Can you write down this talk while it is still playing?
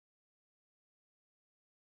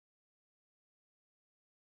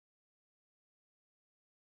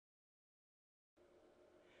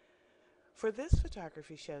For this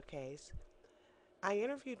photography showcase, I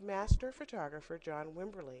interviewed master photographer John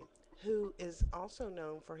Wimberley, who is also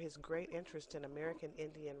known for his great interest in American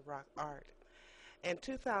Indian rock art. In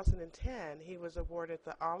 2010, he was awarded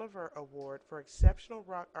the Oliver Award for Exceptional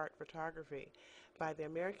Rock Art Photography by the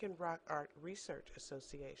American Rock Art Research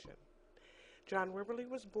Association. John Wimberley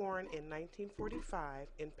was born in 1945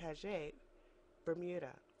 in Paget,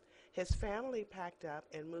 Bermuda. His family packed up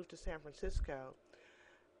and moved to San Francisco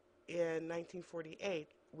in 1948,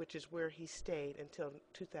 which is where he stayed until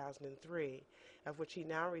 2003, of which he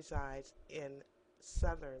now resides in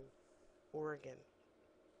Southern Oregon.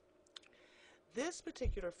 This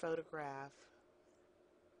particular photograph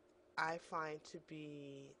I find to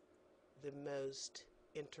be the most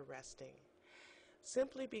interesting,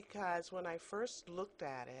 simply because when I first looked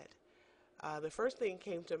at it, the first thing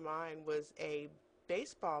came to mind was a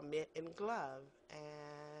baseball mitt and glove.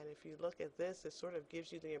 And if you look at this, it sort of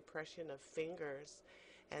gives you the impression of fingers.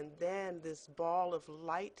 And then this ball of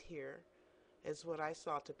light here is what I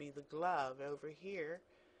saw to be the glove. Over here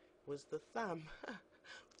was the thumb.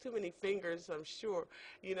 Too many fingers, I'm sure,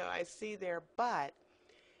 I see there. But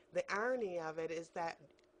the irony of it is that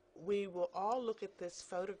we will all look at this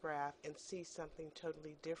photograph and see something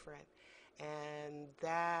totally different. And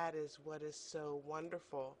that is what is so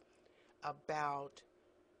wonderful about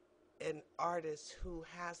an artist who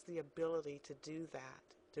has the ability to do that,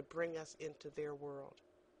 to bring us into their world.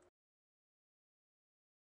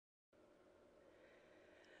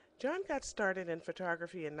 John got started in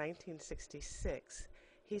photography in 1966.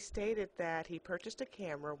 He stated that he purchased a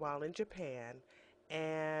camera while in Japan,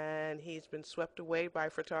 and he's been swept away by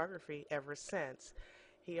photography ever since.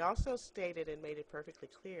 He also stated and made it perfectly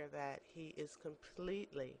clear that he is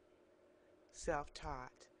completely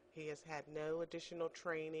self-taught. He has had no additional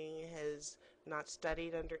training, has not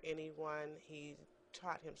studied under anyone. He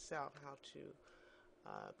taught himself how to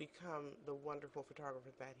become the wonderful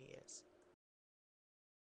photographer that he is.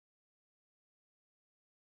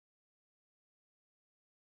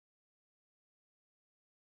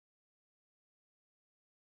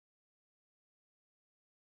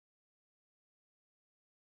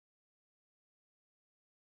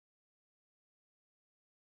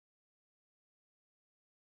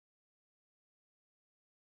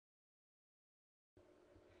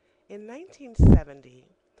 In 1970,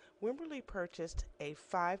 Wimberley purchased a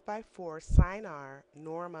 5x4 Sinar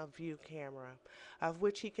Norma View camera, of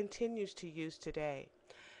which he continues to use today.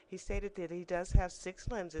 He stated that he does have 6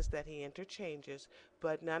 lenses that he interchanges,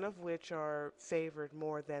 but none of which are favored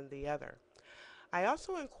more than the other. I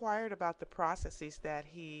also inquired about the processes that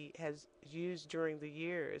he has used during the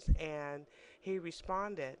years, and he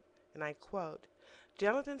responded, and I quote,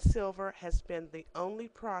 "Gelatin silver has been the only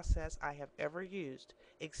process I have ever used,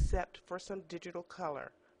 except for some digital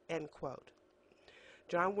color," end quote.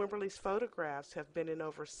 John Wimberley's photographs have been in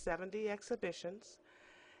over 70 exhibitions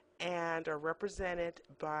and are represented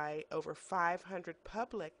by over 500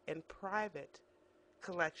 public and private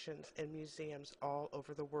collections in museums all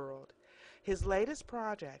over the world. His latest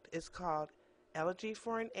project is called Elegy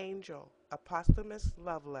for an Angel, a posthumous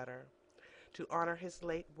love letter to honor his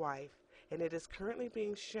late wife, and it is currently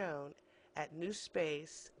being shown at New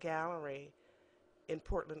Space Gallery in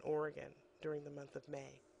Portland, Oregon during the month of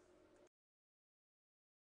May.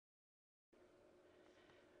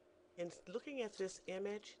 In looking at this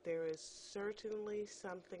image, there is certainly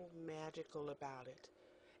something magical about it,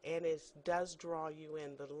 and it does draw you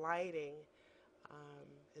in. The lighting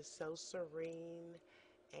is so serene,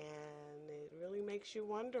 and it really makes you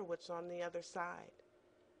wonder what's on the other side.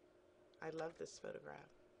 I love this photograph.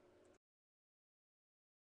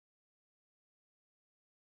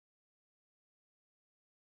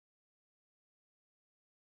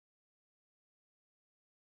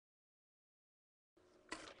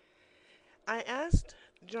 I asked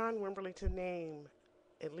John Wimberley to name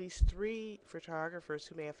at least 3 photographers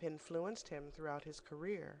who may have influenced him throughout his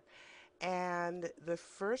career. And the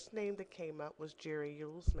first name that came up was Jerry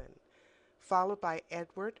Uelsmann, followed by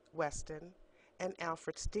Edward Weston and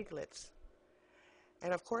Alfred Stieglitz.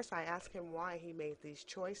 And of course, I asked him why he made these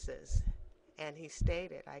choices. And he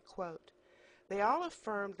stated, I quote, "They all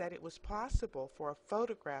affirmed that it was possible for a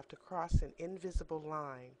photograph to cross an invisible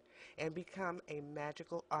line and become a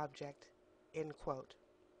magical object," end quote.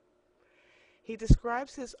 He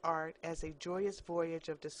describes his art as a joyous voyage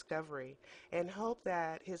of discovery and hoped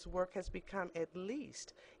that his work has become at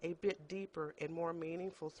least a bit deeper and more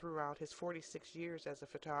meaningful throughout his 46 years as a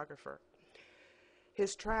photographer.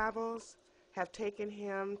 His travels have taken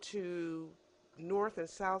him to north and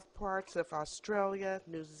south parts of Australia,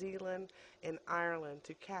 New Zealand, and Ireland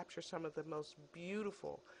to capture some of the most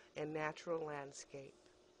beautiful and natural landscape.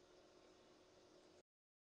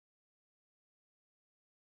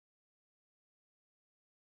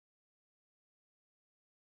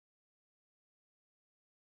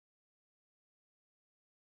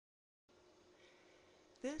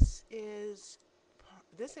 This is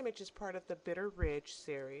this image is part of the Bitter Ridge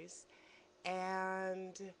series,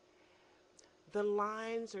 and the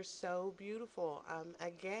lines are so beautiful.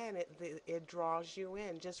 Again, it draws you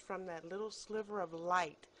in just from that little sliver of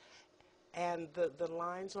light and the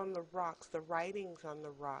lines on the rocks, the writings on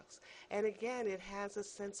the rocks. And again, it has a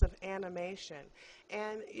sense of animation.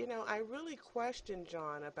 And, you know, I really questioned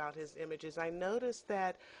John about his images. I noticed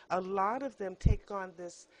that a lot of them take on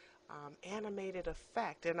this animated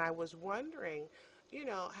effect. And I was wondering, you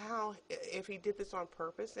know, how, if he did this on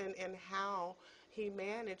purpose and how he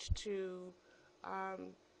managed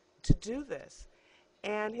um, to do this.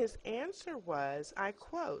 And his answer was, I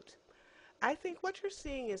quote, I think what you're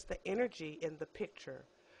seeing is the energy in the picture,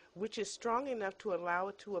 which is strong enough to allow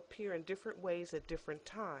it to appear in different ways at different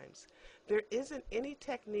times. There isn't any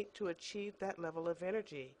technique to achieve that level of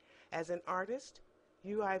energy. As an artist,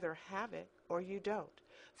 you either have it or you don't,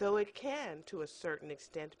 though it can, to a certain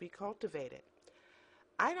extent, be cultivated.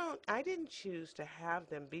 I didn't choose to have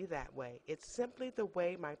them be that way. It's simply the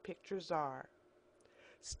way my pictures are.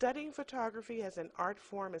 Studying photography as an art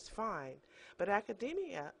form is fine, but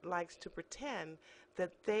academia likes to pretend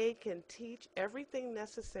that they can teach everything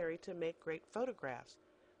necessary to make great photographs.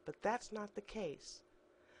 But that's not the case.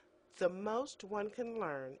 The most one can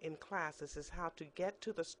learn in classes is how to get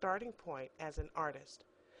to the starting point as an artist.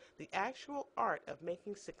 The actual art of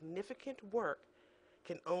making significant work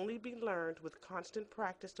can only be learned with constant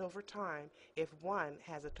practice over time if one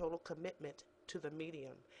has a total commitment to the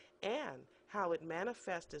medium, and how it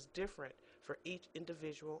manifests is different for each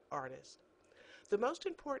individual artist. The most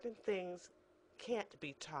important things can't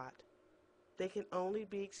be taught, they can only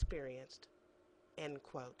be experienced. End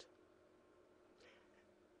quote.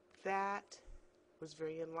 That was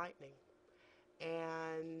very enlightening.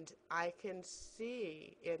 And I can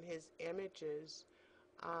see in his images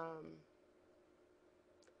um,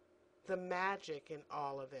 the magic in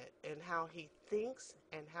all of it and how he thinks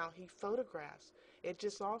and how he photographs. It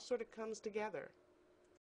just all sort of comes together.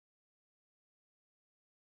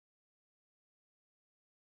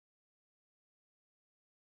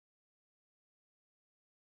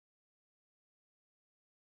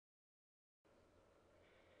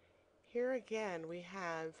 Here again, we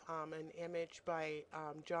have an image by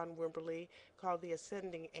John Wimberley called The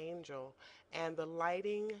Ascending Angel, and the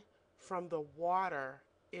lighting from the water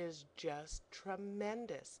is just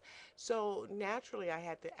tremendous. So naturally, I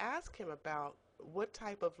had to ask him about what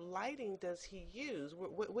type of lighting does he use?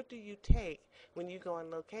 What do you take when you go on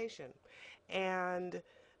location? And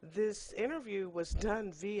this interview was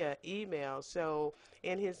done via email, so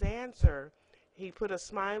in his answer, he put a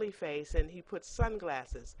smiley face and he put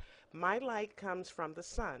sunglasses. My light comes from the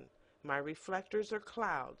sun. My reflectors are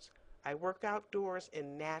clouds. I work outdoors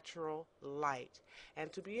in natural light.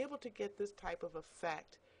 And to be able to get this type of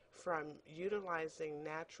effect from utilizing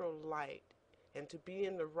natural light and to be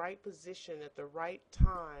in the right position at the right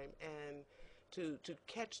time and to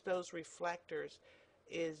catch those reflectors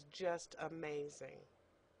is just amazing.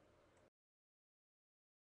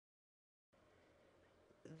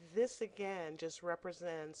 This again just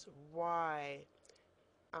represents why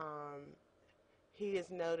um, he is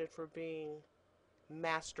noted for being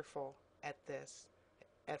masterful at this,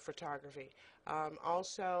 at photography.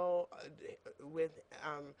 Also, with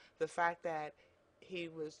the fact that he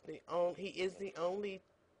is the only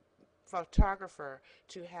photographer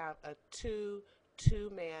to have a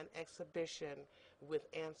two-man exhibition with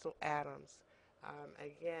Ansel Adams.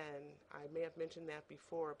 Again, I may have mentioned that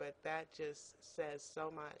before, but that just says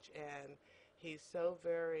so much, and he's so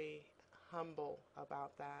very humble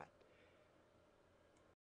about that.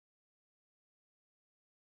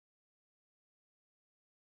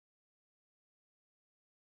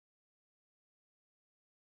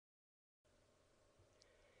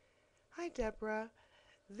 Hi, Deborah.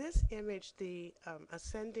 This image, the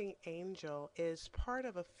ascending angel, is part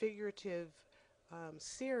of a figurative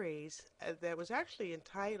series that was actually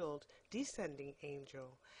entitled Descending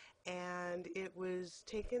Angel. And it was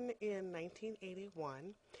taken in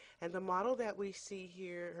 1981. And the model that we see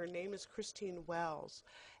here, her name is Christine Wells.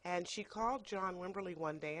 And she called John Wimberley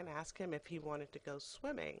one day and asked him if he wanted to go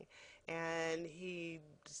swimming. And he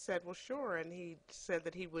said, well, sure. And he said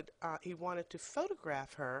that he wanted to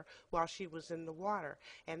photograph her while she was in the water.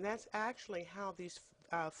 And that's actually how these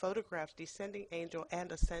photographs, Descending Angel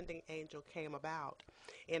and Ascending Angel, came about.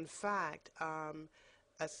 In fact,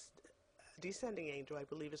 Descending Angel, I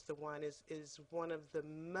believe is the one, is one of the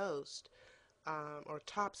most or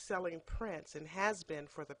top selling prints and has been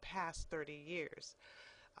for the past 30 years.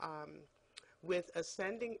 Um, with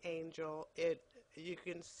Ascending Angel, you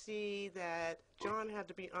can see that John had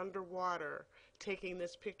to be underwater taking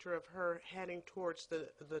this picture of her heading towards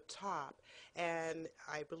the top. And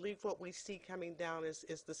I believe what we see coming down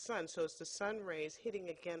is the sun. So it's the sun rays hitting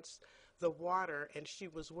against the water, and she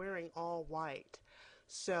was wearing all white.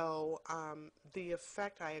 So the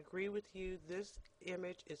effect, I agree with you, this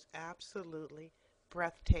image is absolutely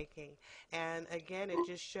breathtaking. And again, it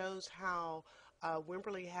just shows how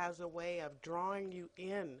Wimberley has a way of drawing you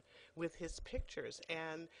in with his pictures.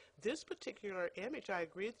 And this particular image, I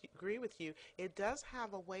agree with you, it does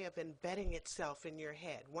have a way of embedding itself in your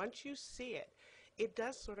head. Once you see it, it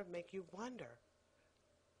does sort of make you wonder.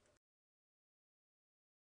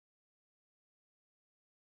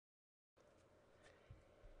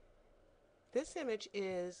 This image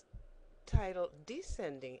is titled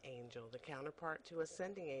Descending Angel, the counterpart to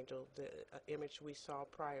Ascending Angel, the image we saw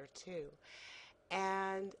prior to.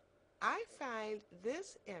 And I find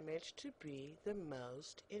this image to be the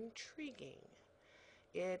most intriguing.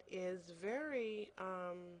 It is very,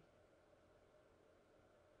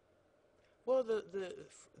 well,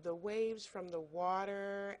 the waves from the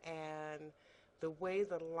water and the way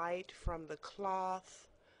the light from the cloth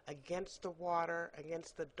against the water,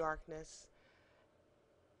 against the darkness,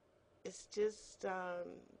 it's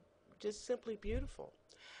just simply beautiful.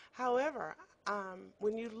 However,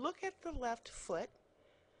 when you look at the left foot,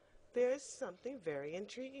 there's something very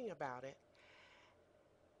intriguing about it.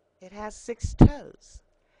 It has 6 toes.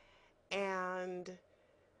 And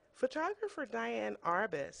photographer Diane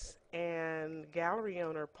Arbus and gallery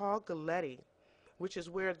owner Paul Galletti, which is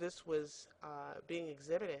where this was being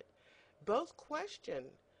exhibited, both questioned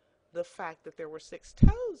the fact that there were 6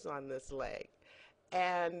 toes on this leg.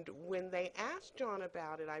 And when they asked John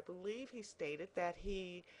about it, I believe he stated that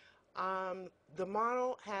the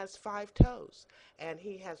model has 5 toes, and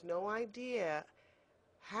he has no idea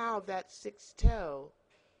how that 6th toe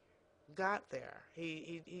got there.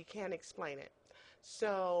 He can't explain it.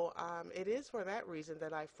 So it is for that reason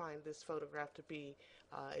that I find this photograph to be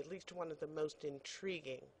at least one of the most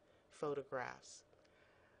intriguing photographs.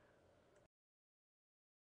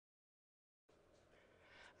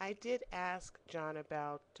 I did ask John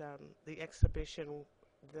about the exhibition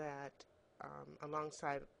that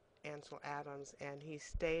alongside Ansel Adams, and he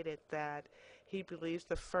stated that he believes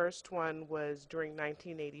the first one was during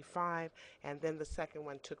 1985, and then the second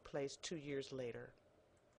one took place 2 years later.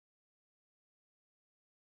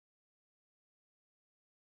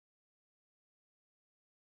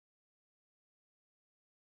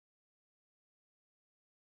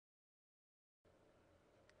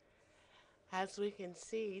 As we can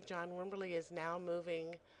see, John Wimberley is now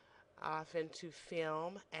moving off into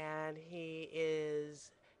film, and he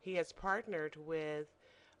has partnered with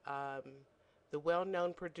um, the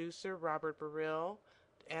well-known producer Robert Burrill,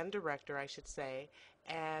 and director, I should say,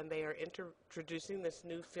 and they are introducing this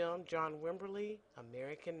new film, John Wimberley,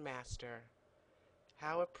 American Master.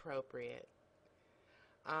 How appropriate.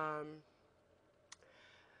 Um,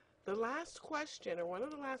 the last question, or one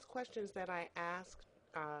of the last questions that I asked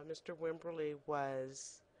Mr. Wimberley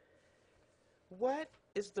was, what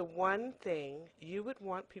is the one thing you would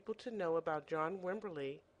want people to know about John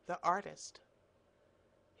Wimberley, the artist?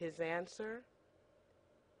 His answer,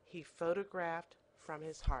 he photographed from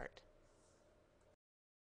his heart.